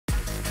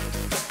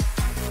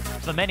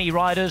For many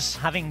riders,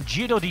 having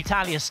Giro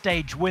d'Italia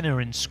stage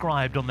winner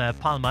inscribed on their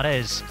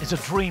palmarès is a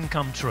dream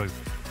come true.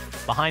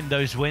 Behind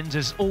those wins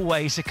is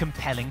always a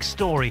compelling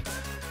story,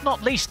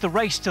 not least the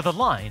race to the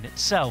line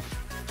itself.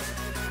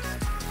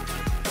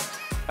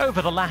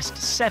 Over the last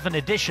 7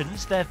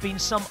 editions, there have been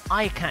some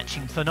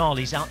eye-catching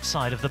finales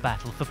outside of the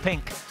battle for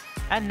pink.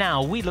 And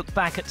now we look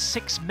back at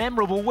 6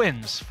 memorable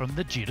wins from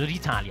the Giro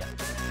d'Italia.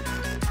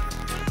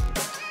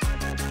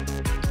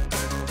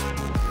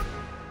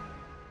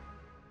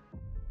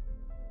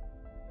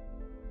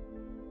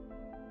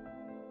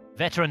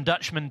 Veteran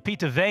Dutchman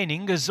Pieter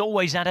Weening has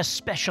always had a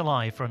special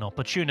eye for an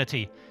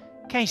opportunity.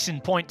 Case in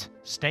point,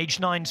 Stage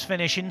 9's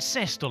finish in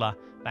Sestola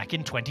back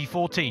in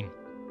 2014.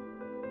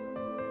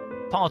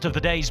 Part of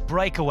the day's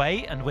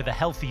breakaway, and with a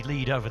healthy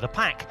lead over the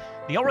pack,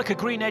 the Orica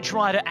Green Edge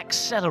rider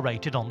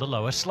accelerated on the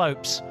lower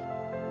slopes.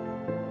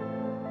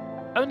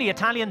 Only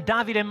Italian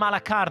Davide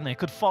Malacarne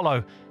could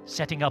follow,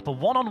 setting up a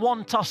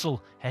one-on-one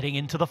tussle heading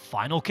into the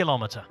final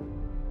kilometre.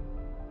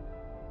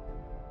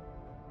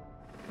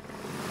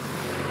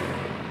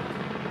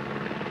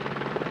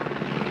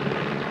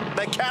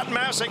 They're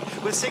cat-mousing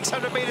with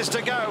 600 metres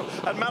to go,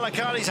 and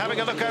Malacarne's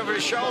having a look over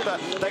his shoulder.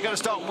 They're going to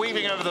start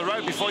weaving over the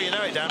road before you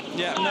know it, Dan.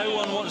 Yeah, no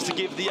one wants to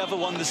give the other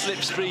one the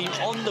slipstream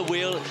on the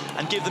wheel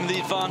and give them the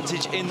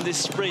advantage in this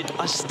sprint.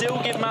 I still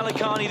give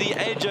Malacarne the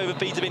edge over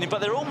Pieter Weening,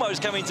 but they're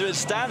almost coming to a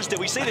standstill.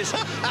 We see this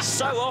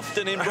so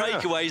often in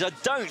breakaways. I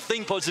don't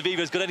think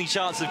Pozzovivo's got any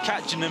chance of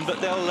catching them,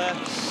 but they'll,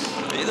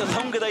 the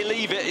longer they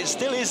leave it, it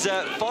still is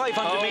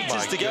 500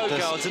 metres to go,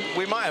 Carlton.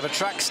 We might have a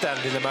track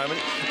stand in a moment.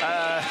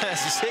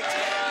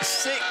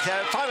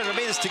 500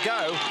 metres to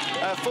go,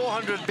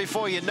 400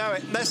 before you know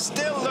it. They're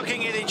still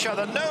looking at each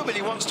other.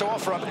 Nobody wants to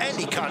offer up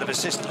any kind of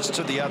assistance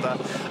to the other.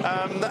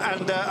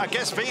 I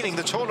guess Weening,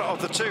 the taller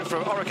of the two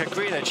from Orica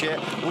Green Edge here,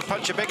 would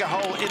punch a bigger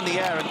hole in the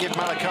air and give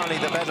Malacarne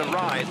the better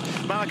ride.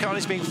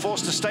 Malacarne's being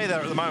forced to stay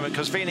there at the moment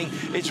because Weening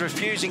is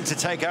refusing to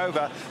take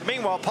over.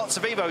 Meanwhile,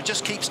 Pozzovivo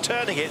just keeps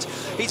turning it.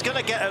 He's going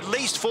to get at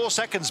least 4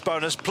 seconds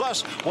bonus,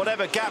 plus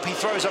whatever gap he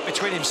throws up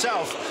between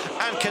himself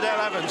and Cadel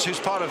Evans, who's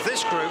part of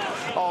this group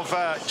of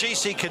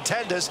GC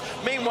contenders.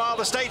 Meanwhile,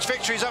 the stage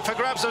victory is up for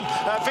grabs, and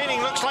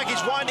Weening looks like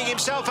he's winding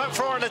himself up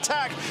for an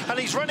attack, and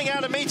he's running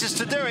out of metres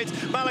to do it.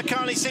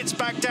 Malacarne sits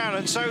back down,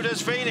 and so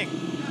does Weening.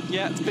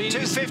 Yeah,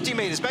 250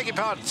 metres, beg your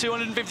pardon.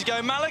 250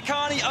 go.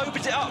 Malacarne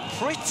opens it up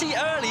pretty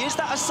early. Is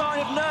that a sign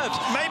of nerves?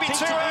 Maybe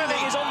Pieter too early.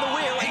 Weening is on the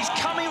wheel. He's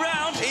coming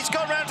round. He's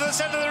gone round to the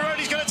centre of the road.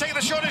 He's going to take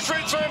the shortest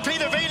route through, and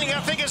Pieter Weening, I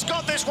think, has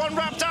got this one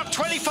wrapped up.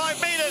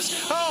 25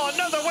 metres. Oh,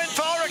 another win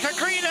for Orica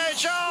Green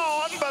Edge.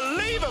 Oh,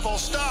 unbelievable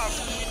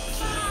stuff.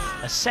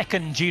 A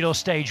second Giro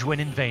stage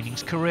win in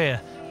Weening's career,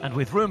 and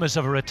with rumours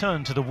of a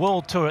return to the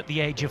World Tour at the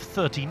age of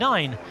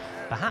 39,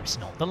 perhaps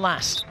not the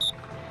last.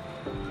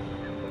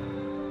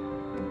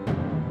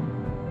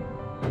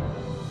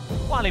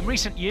 While in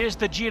recent years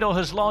the Giro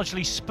has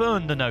largely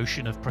spurned the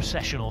notion of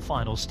processional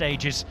final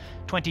stages,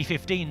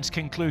 2015's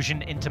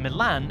conclusion into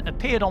Milan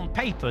appeared on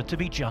paper to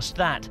be just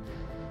that.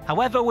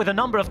 However, with a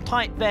number of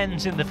tight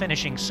bends in the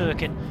finishing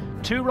circuit,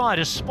 2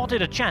 riders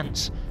spotted a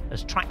chance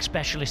as track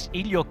specialist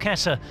Ilio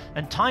Kessa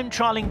and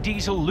time-trialling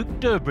diesel Luke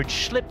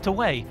Durbridge slipped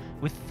away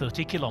with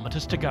 30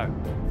 kilometres to go.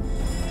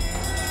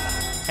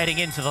 Heading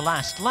into the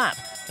last lap,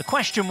 the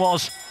question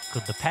was,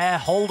 could the pair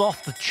hold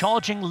off the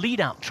charging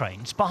lead-out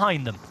trains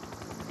behind them?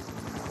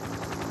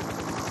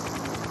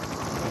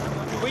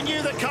 We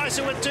knew that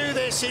Kaiser would do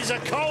this. He's a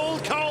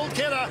cold, cold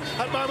killer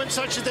at moments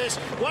such as this.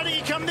 Why don't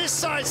you come this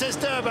side, says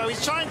Durbo.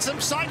 He's trying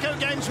some psycho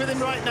games with him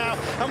right now.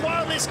 And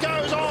while this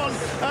goes on,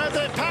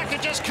 the pack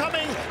are just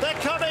coming. They're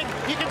coming.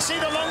 You can see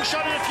the long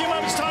shot in a few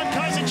moments' time.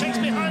 Kaiser checks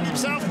behind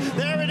himself.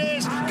 There it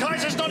is.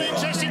 Kaiser's not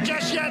interested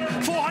just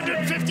yet.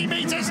 450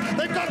 metres.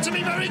 They've got to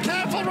be very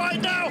careful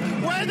right now.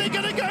 Where are they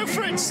going to go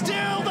for it?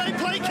 Still, they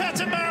play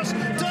cat and mouse.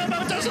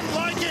 Durbo doesn't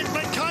like it,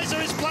 but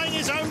Kaiser is playing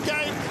his own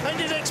game and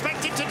didn't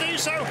expect him to do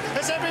so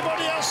as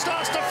everybody else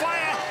starts to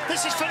fire.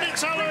 This is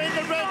Fenizzolo in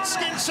the red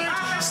skin suit.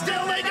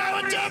 Still they go,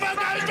 and Durbo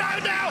goes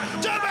down now.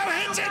 Durbo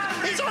hits it.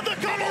 He's on the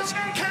cobbles.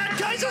 Can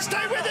Kaiser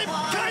stay with him?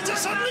 Kaiser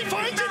suddenly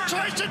finds it,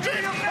 tries to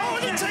drift. Oh,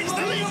 and he takes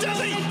the lead,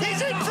 does he?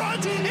 He's in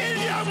front.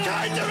 Ilio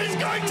Kaiser is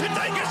going to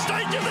take a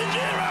stage of the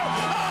Giro.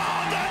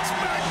 Oh, that's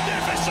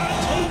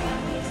magnificent.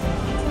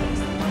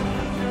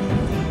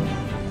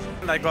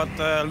 I got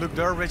Luke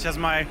Durbridge as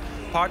my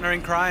partner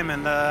in crime,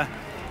 and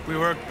we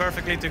work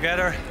perfectly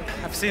together.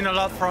 I've seen a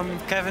lot from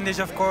Cavendish,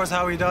 of course,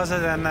 how he does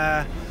it,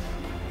 and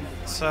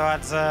so I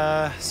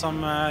had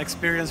some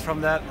experience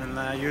from that,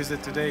 and used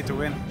it today to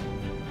win.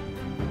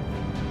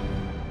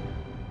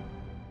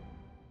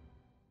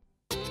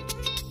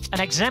 An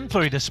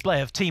exemplary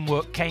display of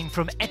teamwork came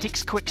from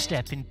Ethics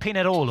Quickstep in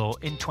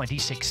Pinerolo in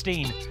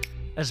 2016,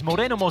 as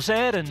Moreno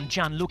Moser and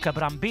Gianluca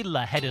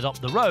Brambilla headed up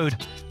the road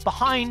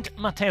behind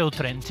Matteo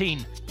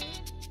Trentin.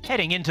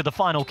 Heading into the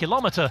final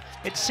kilometre,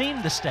 it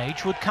seemed the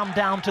stage would come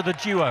down to the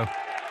duo.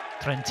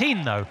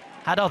 Trentin, though,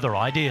 had other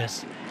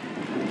ideas.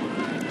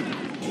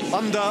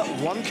 Under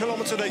 1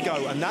 kilometre they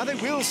go, and now they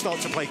will start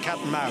to play cat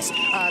and mouse.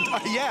 And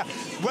yeah,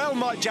 well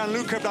might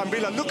Gianluca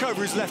Brambilla look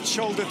over his left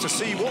shoulder to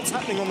see what's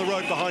happening on the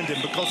road behind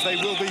him, because they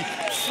will be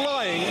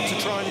flying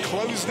to try and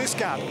close this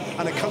gap.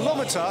 And a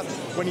kilometre,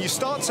 when you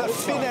start to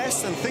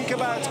finesse and think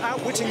about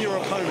outwitting your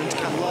opponent,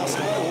 can last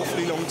an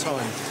awfully long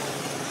time.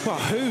 Well,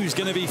 who's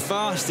going to be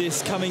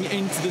fastest coming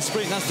into the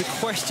sprint? That's the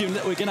question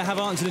that we're going to have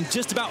answered in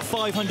just about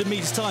 500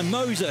 metres time.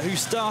 Moser, who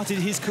started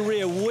his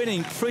career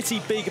winning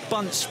pretty big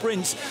bunch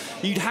sprints,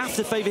 you'd have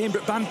to favour him,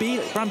 but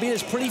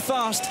Brambilla's pretty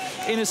fast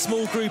in a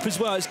small group as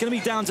well. It's going to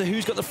be down to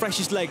who's got the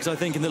freshest legs, I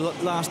think, in the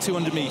last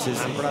 200 metres.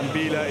 And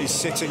Brambilla is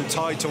sitting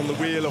tight on the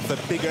wheel of the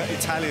bigger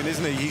Italian,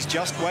 isn't he? He's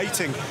just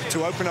waiting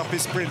to open up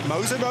his sprint.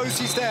 Moser knows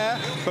he's there,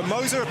 but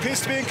Moser appears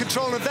to be in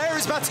control, and there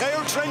is Matteo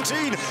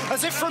Trentin,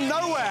 as if from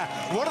nowhere.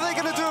 What are they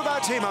going to do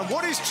about him, and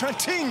what is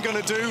Trentin going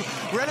to do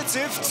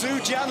relative to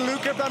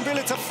Gianluca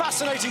Brambilla? It's a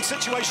fascinating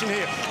situation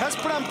here. Is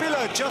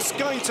Brambilla just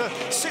going to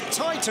sit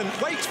tight and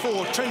wait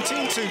for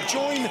Trentin to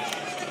join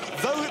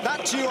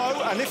that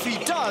duo? And if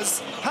he does,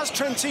 has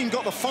Trentin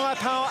got the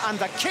firepower and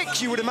the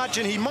kick you would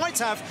imagine he might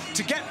have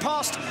to get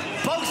past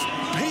both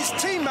his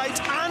teammate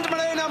and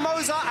Milena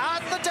Moser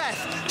at the death?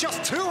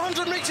 Just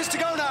 200 metres to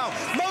go now.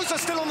 Moser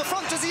still on the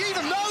front. Does he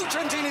even know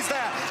Trentin is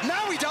there?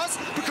 Now he does,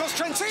 because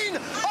Trentin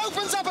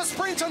opens up a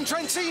sprint, and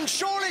Trentin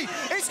surely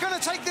is going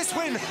to take this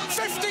win.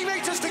 50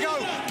 metres to go.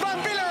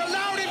 Brambilla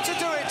allowed him to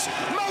do it.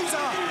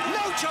 Moser,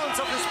 no chance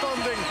of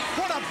responding.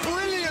 What a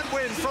brilliant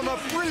win from a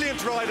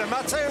brilliant rider,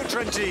 Matteo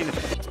Trentin.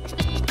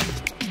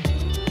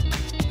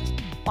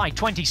 By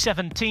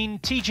 2017,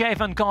 Tejay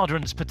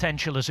Vangarderen's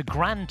potential as a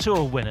Grand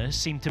Tour winner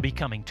seemed to be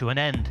coming to an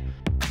end.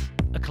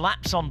 A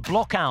collapse on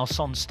Blockhouse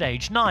on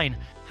stage 9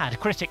 had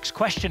critics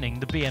questioning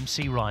the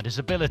BMC rider's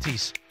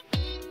abilities.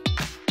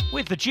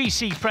 With the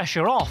GC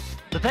pressure off,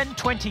 the then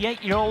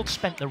 28-year-old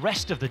spent the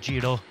rest of the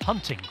Giro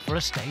hunting for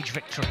a stage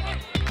victory.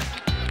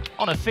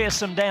 On a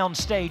fearsome day on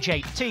stage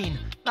 18,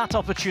 that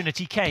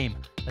opportunity came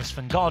as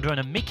Vangarderen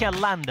and Mikel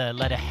Landa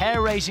led a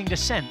hair-raising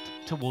descent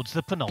towards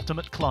the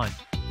penultimate climb.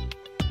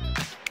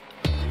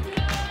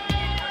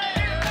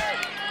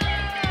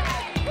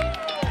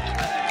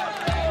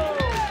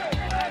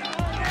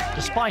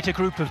 Despite a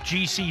group of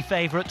GC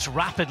favourites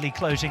rapidly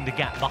closing the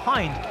gap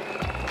behind,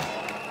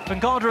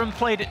 Vangarderen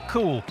played it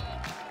cool,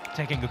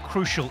 taking a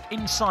crucial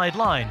inside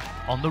line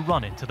on the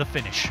run into the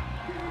finish.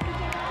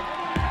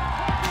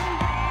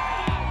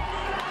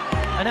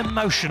 An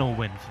emotional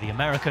win for the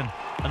American,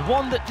 and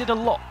one that did a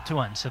lot to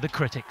answer the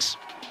critics.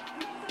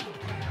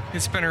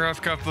 It's been a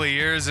rough couple of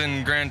years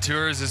in Grand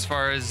Tours as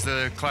far as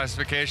the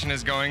classification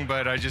is going,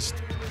 but I just,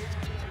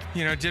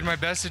 did my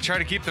best to try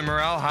to keep the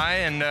morale high,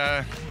 and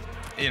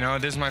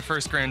this is my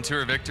first Grand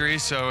Tour victory,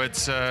 so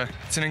it's an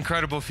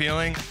incredible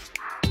feeling.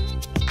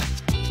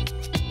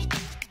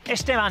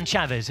 Esteban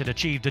Chaves had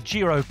achieved a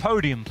Giro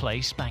podium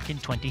place back in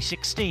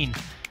 2016,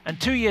 and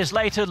 2 years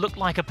later looked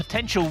like a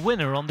potential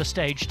winner on the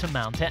stage to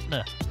Mount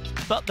Etna.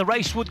 But the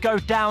race would go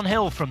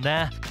downhill from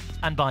there,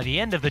 and by the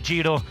end of the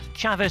Giro,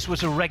 Chaves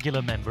was a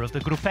regular member of the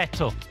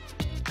Gruppetto.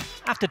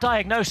 After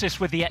diagnosis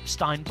with the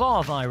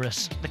Epstein-Barr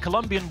virus, the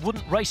Colombian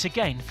wouldn't race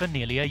again for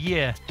nearly a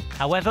year.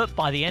 However,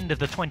 by the end of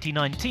the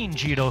 2019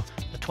 Giro,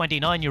 the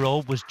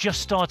 29-year-old was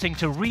just starting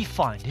to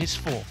re-find his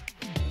form.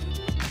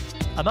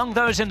 Among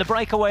those in the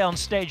breakaway on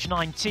stage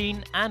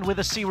 19, and with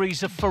a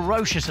series of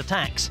ferocious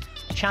attacks,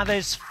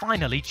 Chaves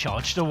finally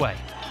charged away.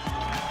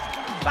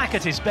 Back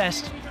at his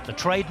best, the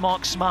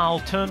trademark smile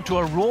turned to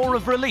a roar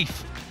of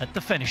relief at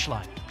the finish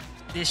line.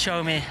 This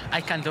showed me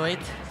I can do it.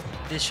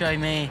 This showed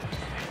me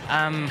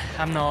I'm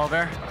not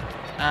over,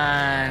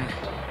 and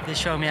this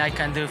showed me I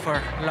can do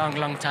for a long,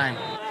 long time.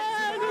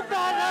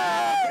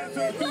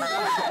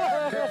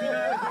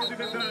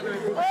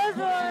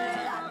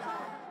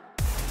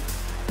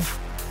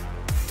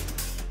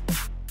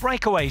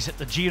 Breakaways at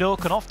the Giro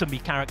can often be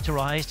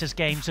characterised as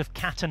games of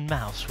cat and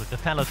mouse with the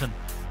peloton.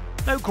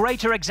 No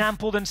greater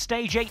example than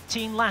stage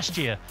 18 last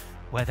year,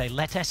 where they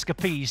let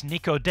escapees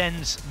Nico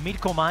Denz,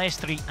 Mirko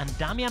Maestri and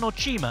Damiano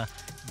Cima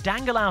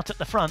dangle out at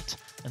the front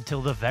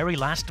until the very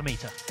last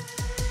metre.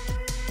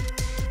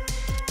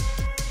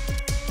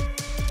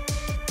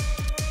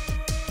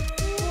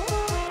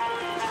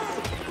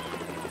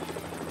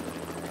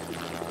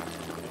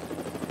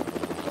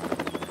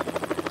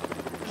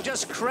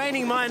 Just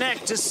craning my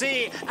neck to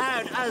see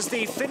out as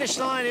the finish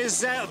line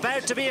is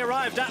about to be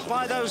arrived at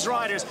by those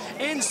riders.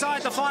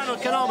 Inside the final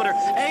kilometre,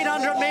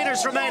 800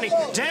 metres remaining.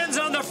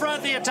 Denz on the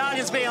front, the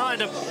Italians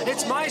behind him.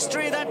 It's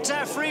Maestri that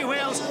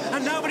freewheels,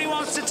 and nobody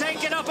wants to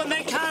take it up, and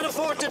they can't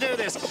afford to do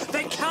this.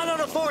 They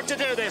cannot afford to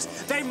do this.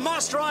 They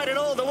must ride it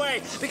all the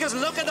way, because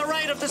look at the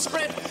rate of the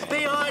sprint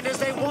behind as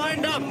they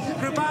wind up.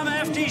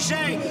 Groupama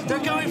FDJ, they're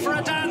going for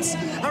a dance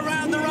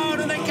around the road,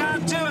 and they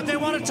can't do it. They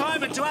want to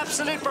time it to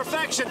absolute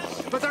perfection,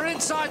 but they're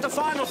inside the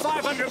final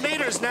 500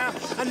 metres now,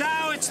 and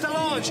now it's the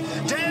launch.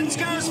 Denz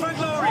goes for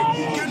glory.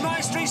 Can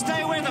Maestri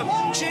stay with him?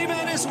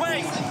 Chima in his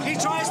wake. He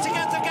tries to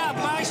get the gap.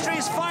 Maestri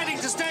is fighting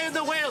to stay in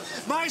the wheel.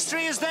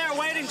 Maestri is there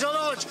waiting to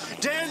launch.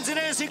 Denz it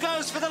is. He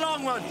goes for the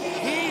long one.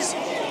 He's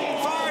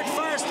fired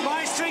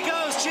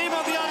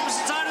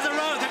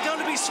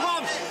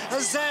one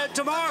as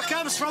Damar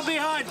comes from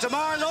behind.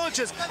 Damar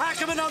launches,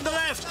 Ackerman on the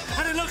left,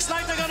 and it looks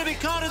like they're going to be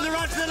caught in the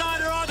run to the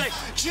line, or are they?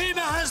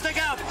 Chima has the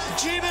gap.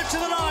 Chima to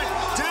the line.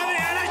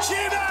 Damian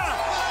Chima!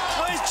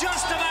 Oh, he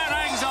just about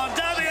hangs on.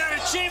 Damian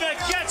Chima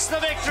gets the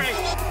victory.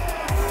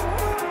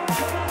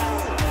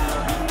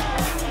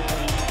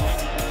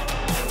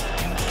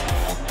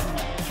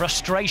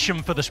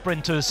 Frustration for the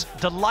sprinters,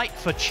 delight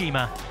for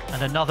Chima,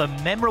 and another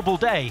memorable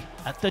day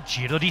at the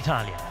Giro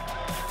d'Italia.